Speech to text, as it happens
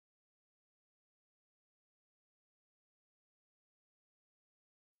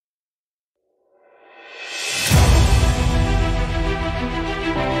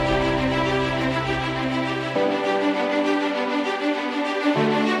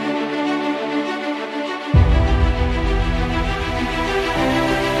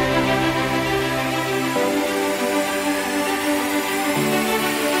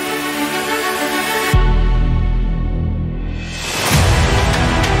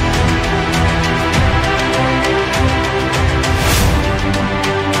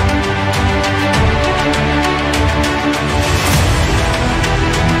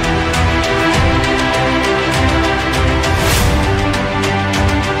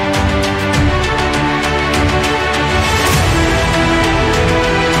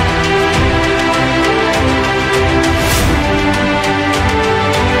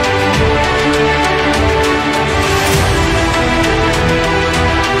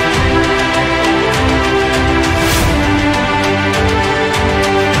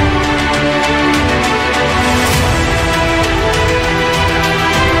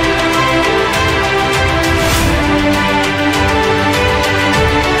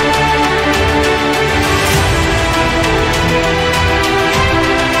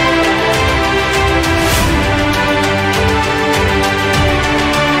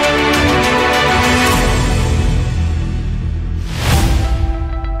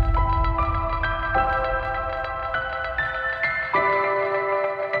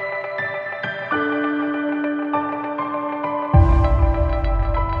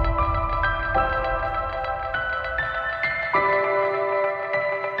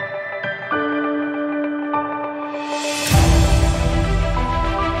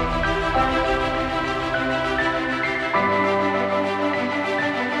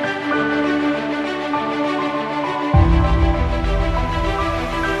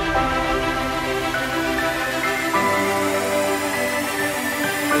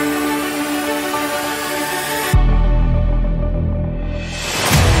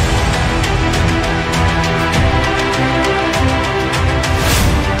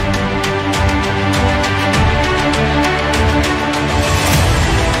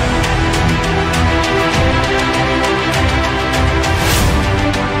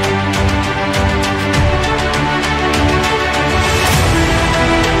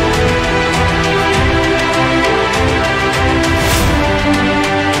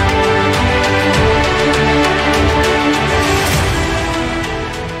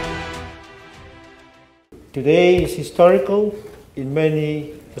Today is historical in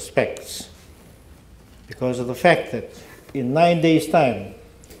many respects because of the fact that in 9 days' time,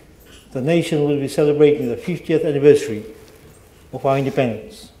 the nation will be celebrating the 50th anniversary of our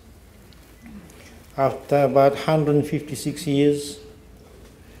independence. After about 156 years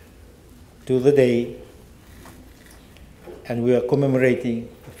to the day, and we are commemorating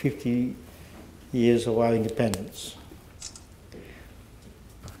the 50 years of our independence.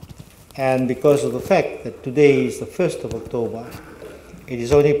 And because of the fact that today is the 1st of October, it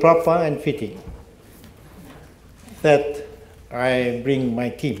is only proper and fitting that I bring my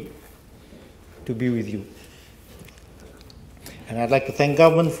team to be with you. And I'd like to thank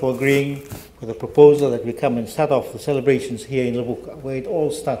government for agreeing with the proposal that we come and start off the celebrations here in Levuka, where it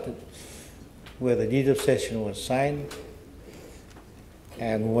all started, where the Deed of Cession was signed,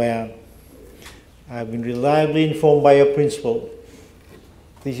 and where I've been reliably informed by your principal,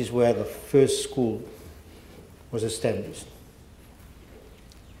 this is where the first school was established.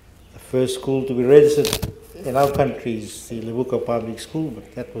 The first school to be registered in our country is the Levuka Public School,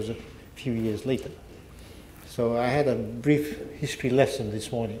 but that was a few years later. So I had a brief history lesson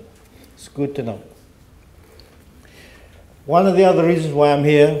this morning. It's good to know. One of the other reasons why I'm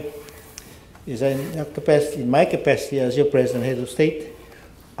here is in my capacity as your President, Head of State,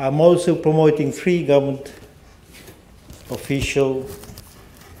 I'm also promoting 3 government official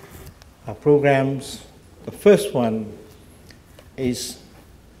programs. The first one is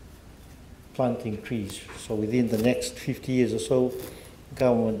planting trees. So within the next 50 years or so,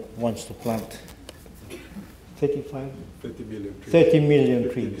 government wants to plant 30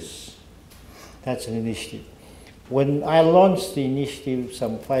 million trees. That's an initiative. When I launched the initiative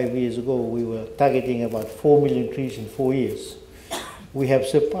some 5 years ago, we were targeting about 4 million trees in 4 years. We have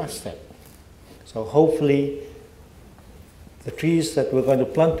surpassed that. So hopefully the trees that we're going to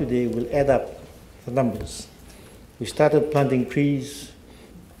plant today will add up the numbers. We started planting trees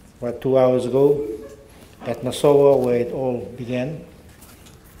about 2 hours ago at Nassau, where it all began.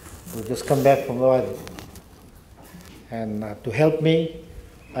 We've just come back from the island. And to help me,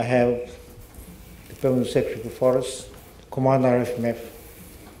 I have the Permanent Secretary of Forests, Commander RFMF,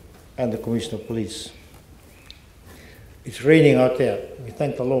 and the Commissioner of Police. It's raining out there. We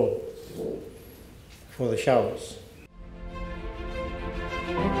thank the Lord for the showers.